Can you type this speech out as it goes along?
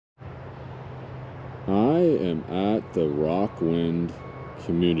I am at the Rockwind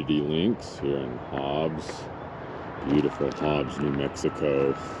Community Links here in Hobbs, beautiful Hobbs, New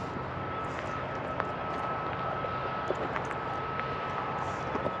Mexico.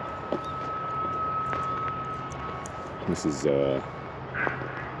 This is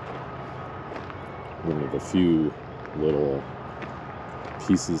one of the few little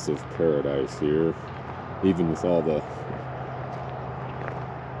pieces of paradise here, even with all the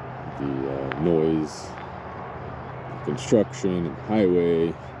noise, construction, and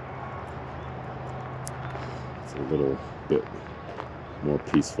highway. It's a little bit more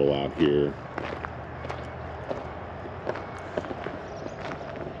peaceful out here.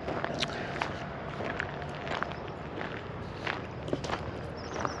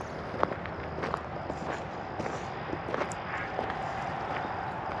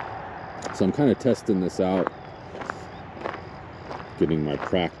 So I'm kind of testing this out, getting my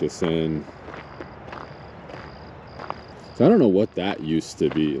practice in. So I don't know what that used to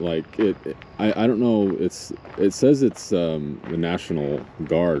be. Like I don't know. It says it's the National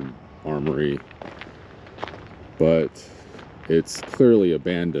Guard Armory, but it's clearly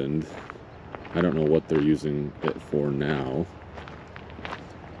abandoned. I don't know what they're using it for now.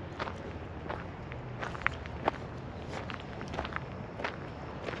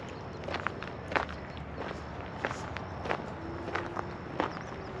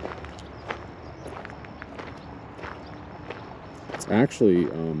 It's actually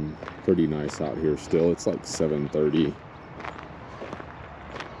pretty nice out here still. It's like 7:30.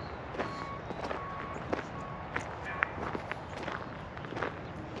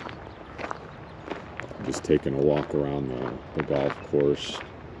 Just taking a walk around the golf course.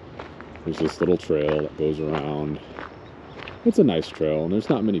 There's this little trail that goes around. It's a nice trail, and there's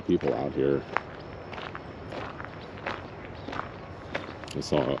not many people out here. I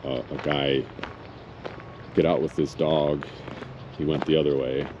saw a guy get out with his dog. He went the other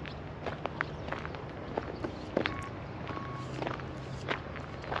way.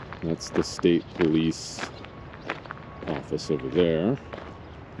 That's the state police office over there.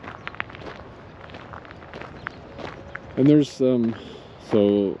 And there's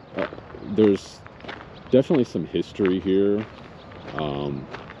there's definitely some history here. I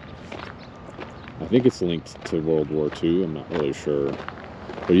think it's linked to World War II. I'm not really sure.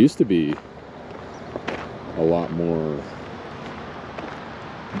 There used to be a lot more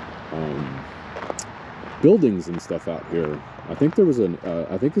buildings and stuff out here. I think there was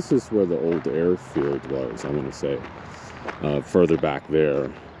I think this is where the old airfield was, I want to say. Further back there.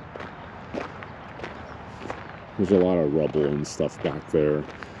 There's a lot of rubble and stuff back there.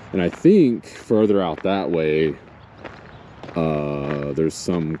 And I think further out that way, there's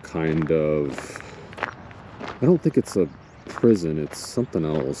some kind of... I don't think it's a prison, it's something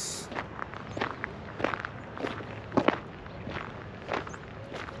else.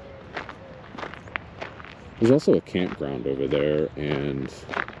 There's also a campground over there, and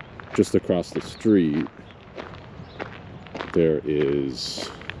just across the street, there is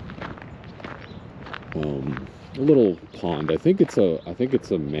a little pond. I think it's a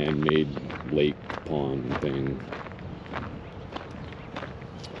man-made lake pond thing.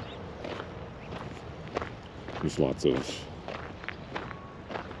 There's lots of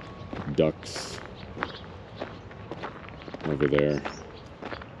ducks over there.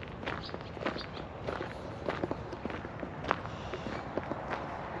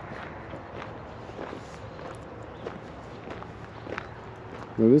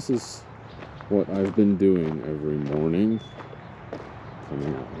 Now this is what I've been doing every morning,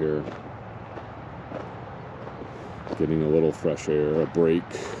 coming out here, getting a little fresh air, a break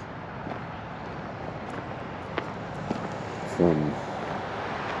from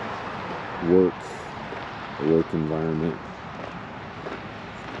work, the work environment.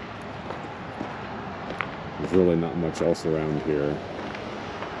 There's really not much else around here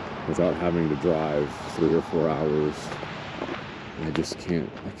without having to drive 3 or 4 hours. I just can't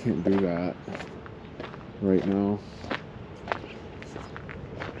do that right now.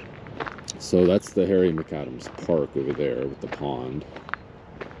 So that's the Harry McAdams Park over there with the pond.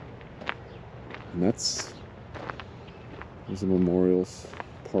 And there's a memorials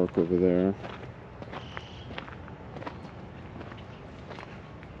park over there.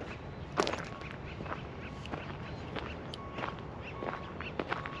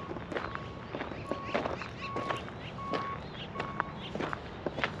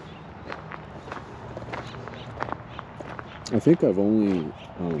 I think I've only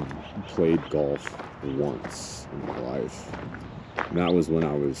played golf once in my life. And that was when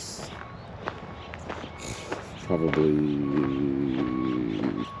I was probably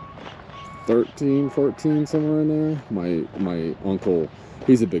 13, 14, somewhere in there. My uncle,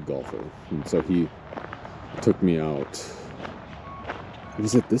 he's a big golfer, and so he took me out.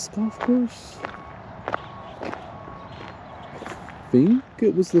 Was it this golf course? I think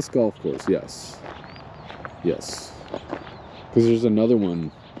it was this golf course. Yes, because there's another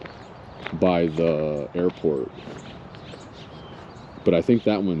one by the airport, but I think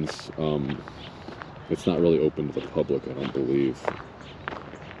that one's it's not really open to the public, I don't believe.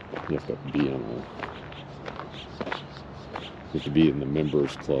 You have to be in the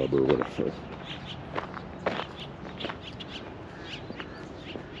members club or whatever.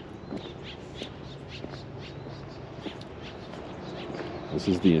 This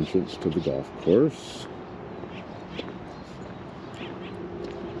is the entrance to the golf course.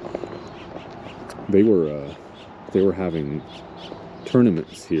 They were having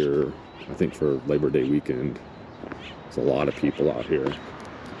tournaments here, I think, for Labor Day weekend. There's a lot of people out here.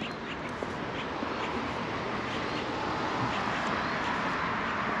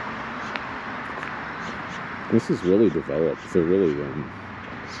 This is really developed. They're really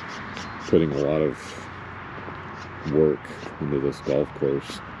putting a lot of work into this golf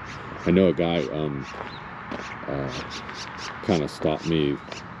course. I know a guy kind of stopped me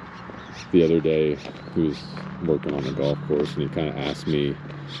the other day who was working on the golf course, and he kind of asked me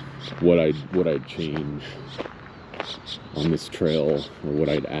what I'd change on this trail or what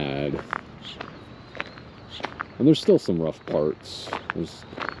I'd add. And there's still some rough parts. There's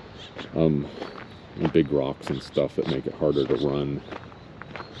big rocks and stuff that make it harder to run.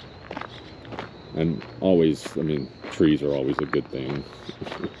 And always, I mean, trees are always a good thing.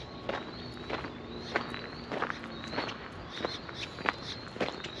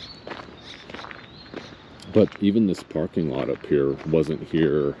 But even this parking lot up here wasn't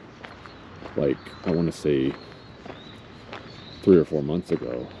here, like, I want to say 3 or 4 months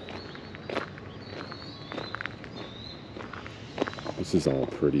ago. This is all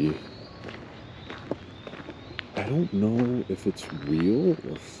pretty. I don't know if it's real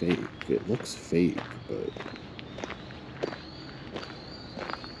or fake. It looks fake, but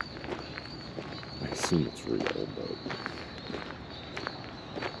I assume it's real, but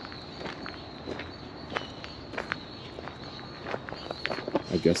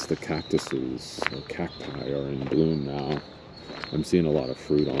I guess the cactuses or cacti are in bloom now. I'm seeing a lot of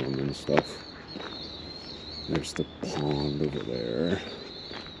fruit on them and stuff. There's the pond over there.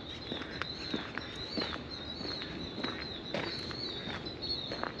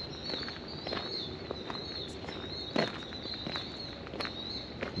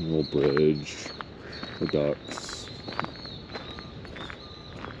 Little bridge, the ducks.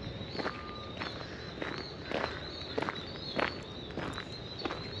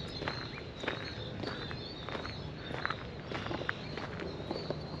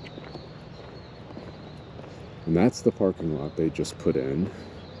 And that's the parking lot they just put in.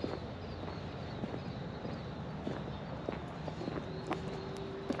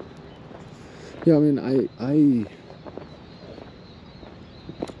 Yeah, I mean,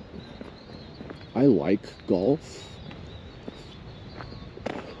 I like golf.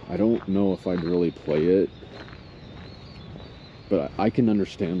 I don't know if I'd really play it, but I can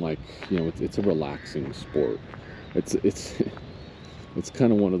understand, like, you know, it's a relaxing sport. It's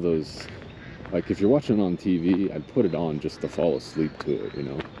kind of one of those, like, if you're watching it on TV, I'd put it on just to fall asleep to it, you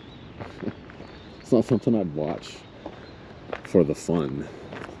know. It's not something I'd watch for the fun.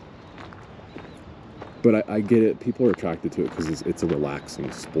 But I get it. People are attracted to it because it's a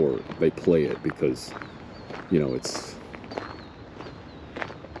relaxing sport. They play it because, you know, it's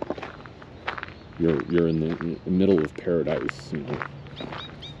you're in the middle of paradise. You know,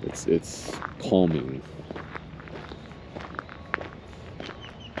 it's calming.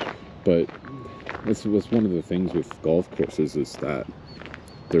 But this was one of the things with golf courses is that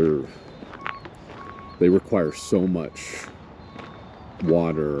they require so much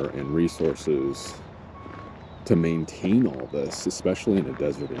water and resources to maintain all this, especially in a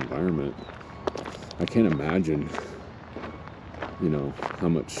desert environment. I can't imagine, you know, how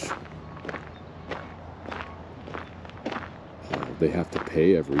much they have to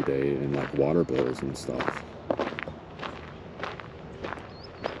pay every day in, like, water bills and stuff.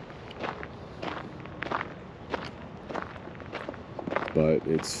 But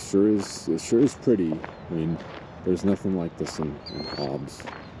it sure is pretty. I mean, there's nothing like this in Hobbs.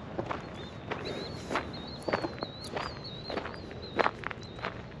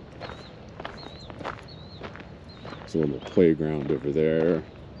 There's a little playground over there.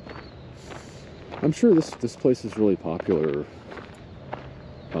 I'm sure this place is really popular,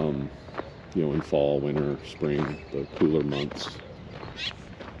 you know, in fall, winter, spring, the cooler months.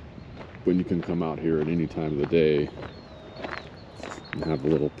 when you can come out here at any time of the day and have a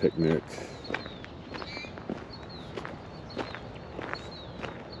little picnic.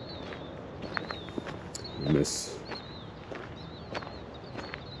 I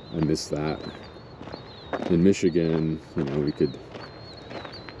miss that. In Michigan, you know, we could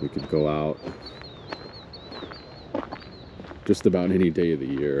go out just about any day of the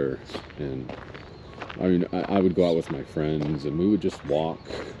year, and I mean, I would go out with my friends, and we would just walk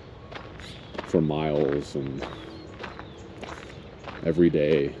for miles and every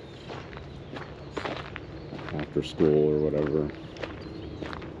day after school or whatever.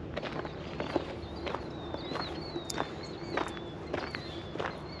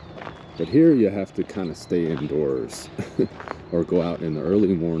 But here you have to kind of stay indoors or go out in the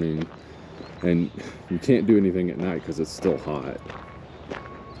early morning, and you can't do anything at night because it's still hot.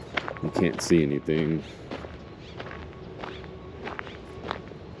 You can't see anything.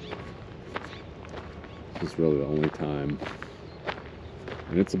 This is really the only time.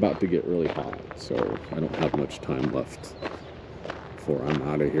 And it's about to get really hot, so I don't have much time left before I'm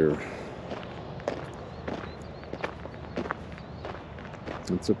out of here.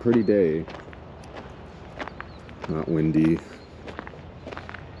 It's a pretty day. Not windy.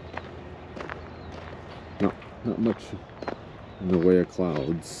 Not much in the way of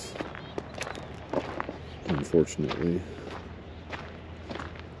clouds, unfortunately.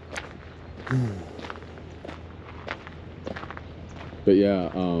 But yeah,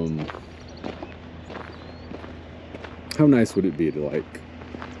 how nice would it be to like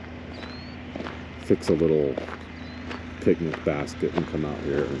fix a little picnic basket and come out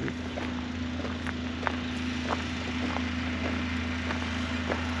here and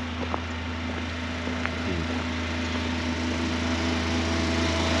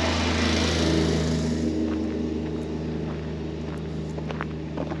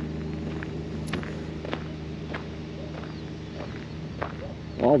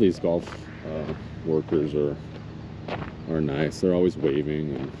all these golf workers are nice. They're always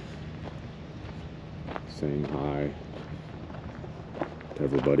waving and saying hi to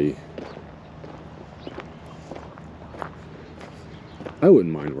everybody. I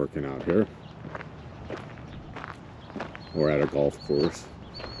wouldn't mind working out here or at a golf course,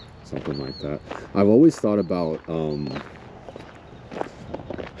 something like that. I've always thought about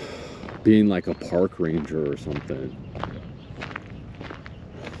being like a park ranger or something.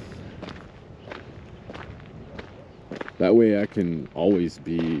 That way I can always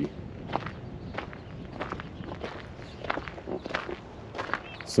be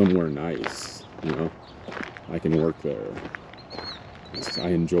somewhere nice, you know? I can work there. I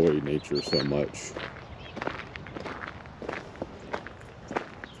enjoy nature so much.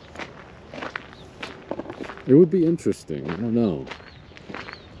 It would be interesting. I don't know.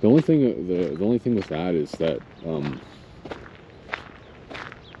 The only thing with that is that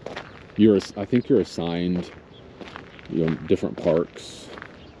I think you're assigned, you know, different parks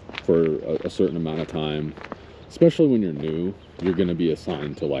for a certain amount of time. Especially when you're new, you're going to be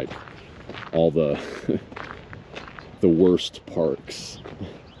assigned to like all the the worst parks,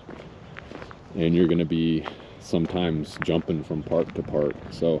 and you're going to be sometimes jumping from park to park.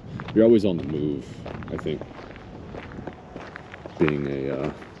 So you're always on the move, I think, being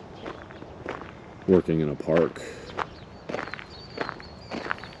a working in a park.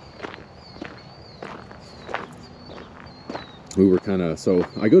 We were kind of, so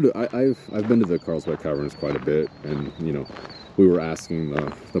I've been to the Carlsbad Caverns quite a bit, and you know, we were asking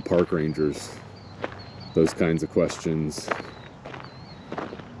the park rangers those kinds of questions,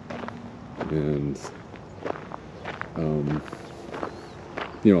 and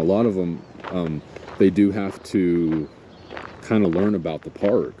you know, a lot of them they do have to kind of learn about the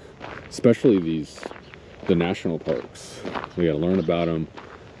park, especially the national parks. We got to learn about them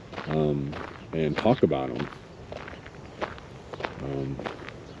and talk about them.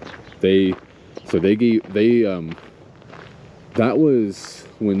 That was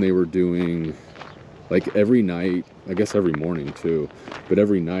when they were doing, like, every night, I guess every morning too, but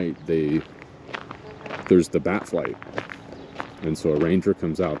every night there's the bat flight, and so a ranger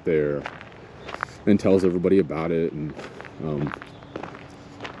comes out there and tells everybody about it, and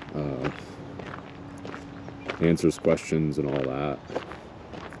answers questions and all that,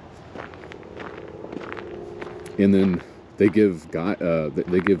 and then they give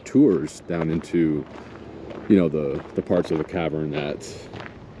tours down into, you know, the parts of the cavern that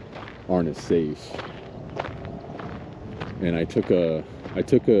aren't as safe. And I took a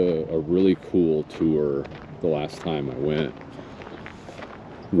really cool tour the last time I went,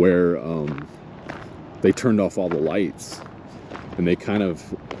 where they turned off all the lights, and they kind of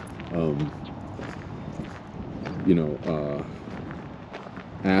um, you know,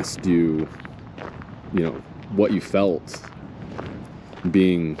 asked you, you know, what you felt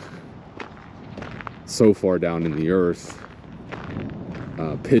being so far down in the earth,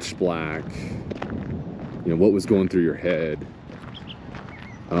 pitch black, you know, what was going through your head,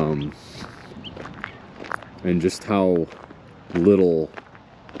 and just how little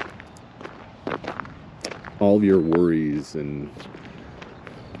all of your worries and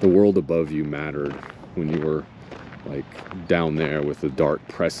the world above you mattered when you were like down there with the dark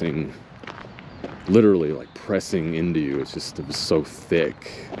pressing, literally like pressing into you. It was so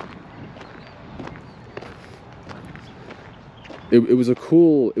thick. It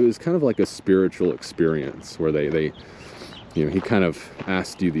was kind of like a spiritual experience where they you know, he kind of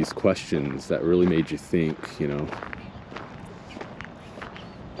asked you these questions that really made you think, you know.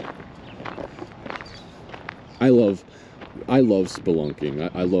 I love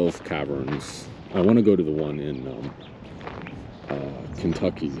spelunking. I love caverns. I want to go to the one in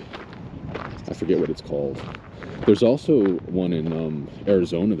Kentucky. I forget what it's called. There's also one in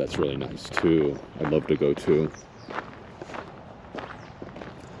Arizona that's really nice too. I'd love to go to.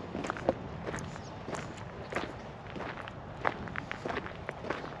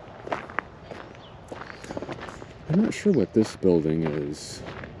 I'm not sure what this building is,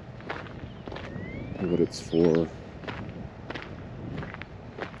 or what it's for.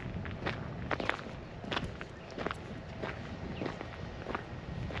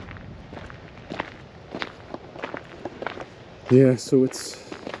 Yeah, so it's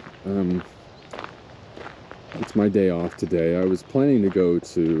my day off today. I was planning to go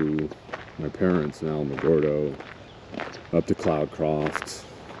to my parents in Alamogordo, up to Cloudcroft,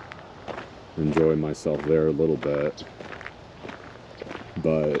 enjoy myself there a little bit,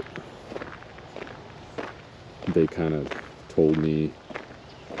 but they kind of told me,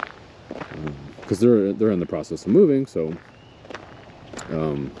 because they're in the process of moving, so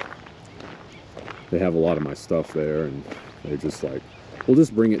they have a lot of my stuff there, and they're just like, we'll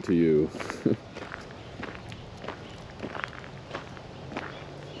just bring it to you.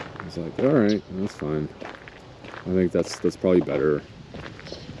 It's like, all right, that's fine. I think that's probably better.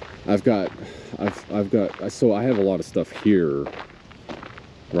 So I have a lot of stuff here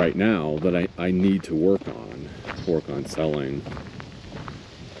right now that I need to work on selling.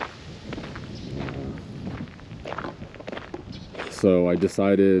 So I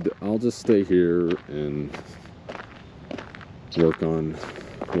decided I'll just stay here and work on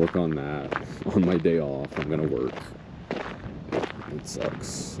that on my day off. I'm gonna work. It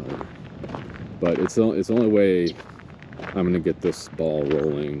sucks, but it's the only way I'm gonna get this ball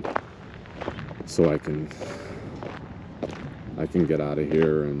rolling, so I can get out of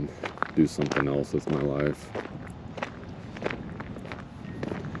here and do something else with my life.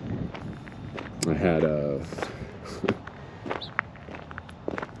 I had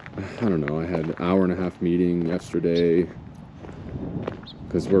I don't know, I had an hour-and-a-half meeting yesterday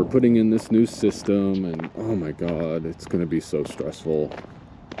because we're putting in this new system, and oh my god, it's going to be so stressful.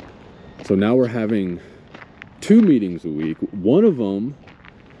 So now we're having 2 meetings a week. One of them,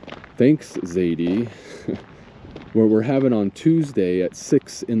 thanks Zadie, where we're having on Tuesday at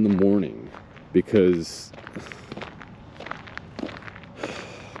 6 in the morning because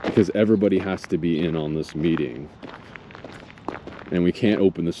everybody has to be in on this meeting. And we can't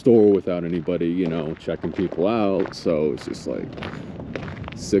open the store without anybody, you know, checking people out. So it's just like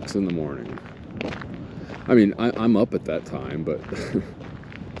 6 in the morning. I mean, I'm up at that time, but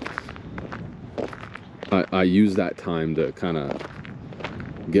I use that time to kind of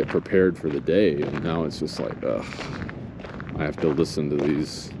get prepared for the day. And now it's just like, ugh, I have to listen to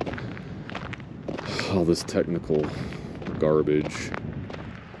all this technical garbage.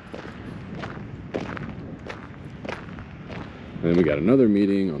 And then we got another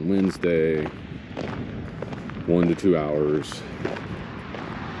meeting on Wednesday, 1 to 2 hours.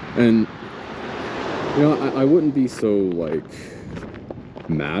 And, you know, I wouldn't be so, like,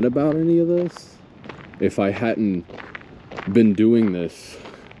 mad about any of this if I hadn't been doing this.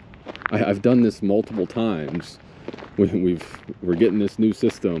 I've done this multiple times. We're getting this new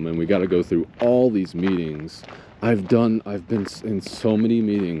system, and we got to go through all these meetings. I've been in so many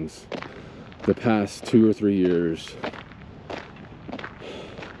meetings the past 2 or 3 years.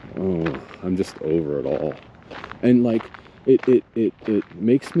 Oh, I'm just over it all. And like it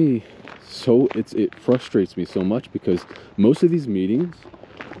makes me so, it frustrates me so much because most of these meetings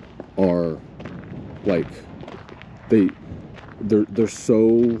are like they're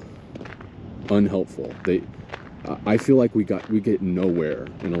so unhelpful. I feel like we get nowhere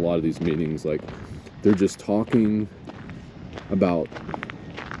in a lot of these meetings. Like they're just talking about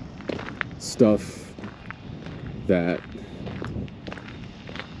stuff that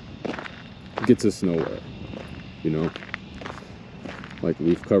gets us nowhere, you know? Like,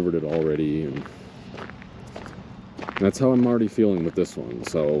 we've covered it already, and that's how I'm already feeling with this one,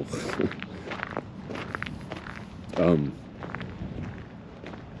 so...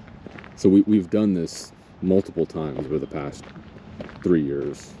 So we've done this multiple times over the past 3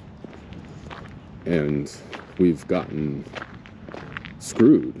 years, and we've gotten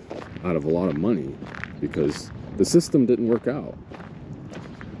screwed out of a lot of money because the system didn't work out.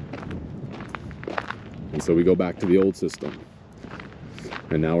 And so we go back to the old system.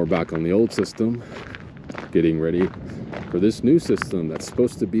 And now we're back on the old system, getting ready for this new system that's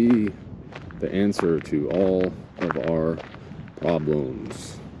supposed to be the answer to all of our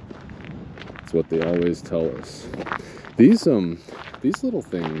problems. That's what they always tell us. These little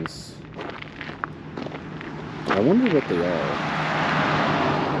things, I wonder what they are.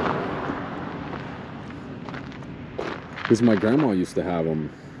 Because my grandma used to have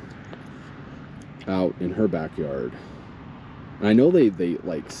them out in her backyard. And I know they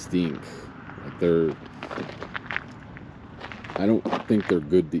like stink. Like they're, I don't think they're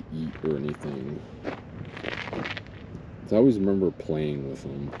good to eat or anything. I always remember playing with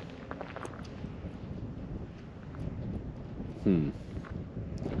them. I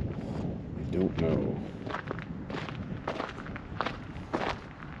don't know.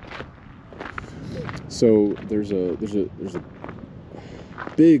 So there's a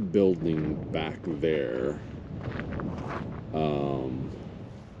big building back there.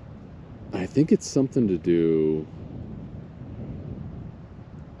 I think it's something to do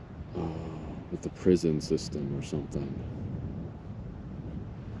with the prison system or something.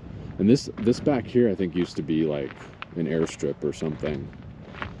 And this back here, I think, used to be like an airstrip or something.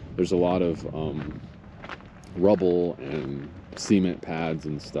 There's a lot of rubble and cement pads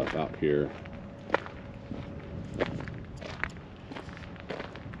and stuff out here.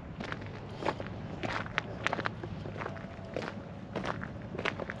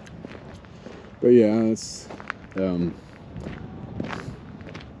 But yeah, it's and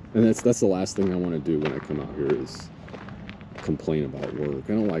that's the last thing I want to do when I come out here is complain about work.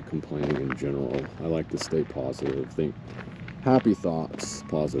 I don't like complaining in general. I like to stay positive, think happy thoughts,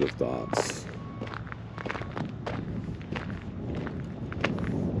 positive thoughts.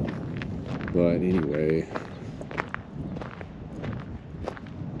 But anyway,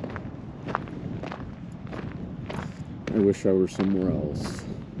 I wish I were somewhere else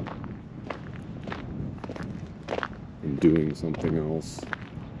and doing something else.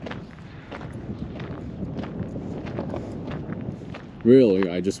 Really,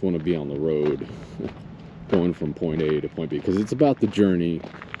 I just want to be on the road, going from point A to point B, because it's about the journey,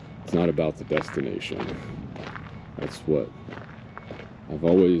 it's not about the destination. That's what I've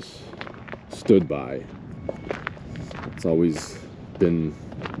always stood by. It's always been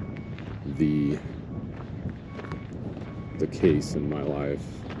the case in my life.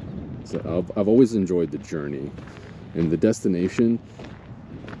 So I've always enjoyed the journey, and the destination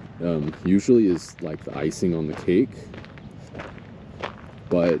usually is like the icing on the cake.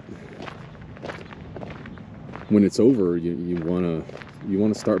 But when it's over, you wanna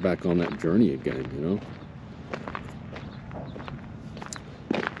start back on that journey again, you know?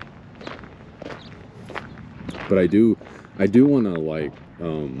 But I do wanna like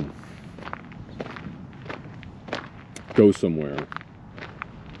go somewhere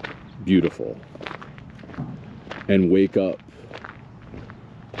beautiful and wake up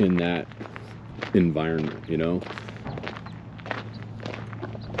in that environment, you know?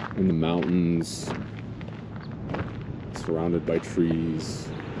 In the mountains, surrounded by trees.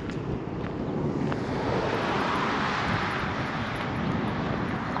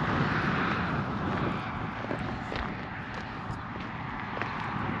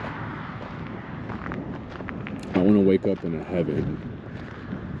 I want to wake up in a heaven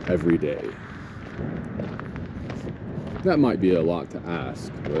every day. That might be a lot to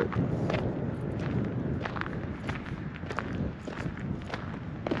ask, but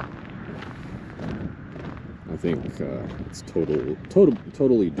I think it's totally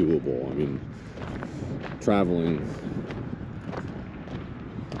doable. I mean, traveling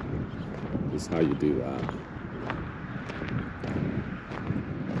is how you do that.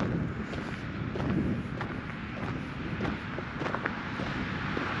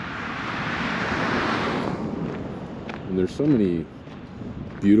 And there's so many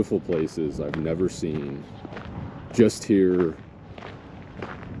beautiful places I've never seen just here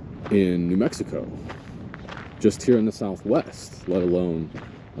in New Mexico. Just here in the Southwest, let alone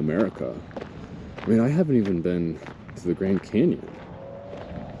America. I mean, I haven't even been to the Grand Canyon.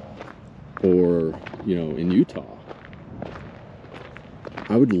 or, you know, in Utah.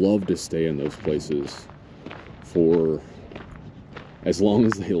 I would love to stay in those places for as long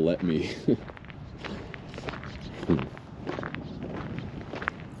as they let me.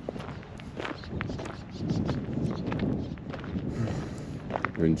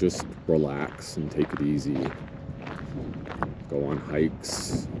 And just relax and take it easy. Go on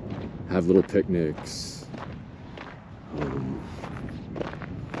hikes, have little picnics,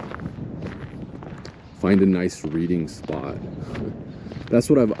 find a nice reading spot. That's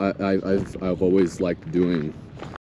what I've always liked doing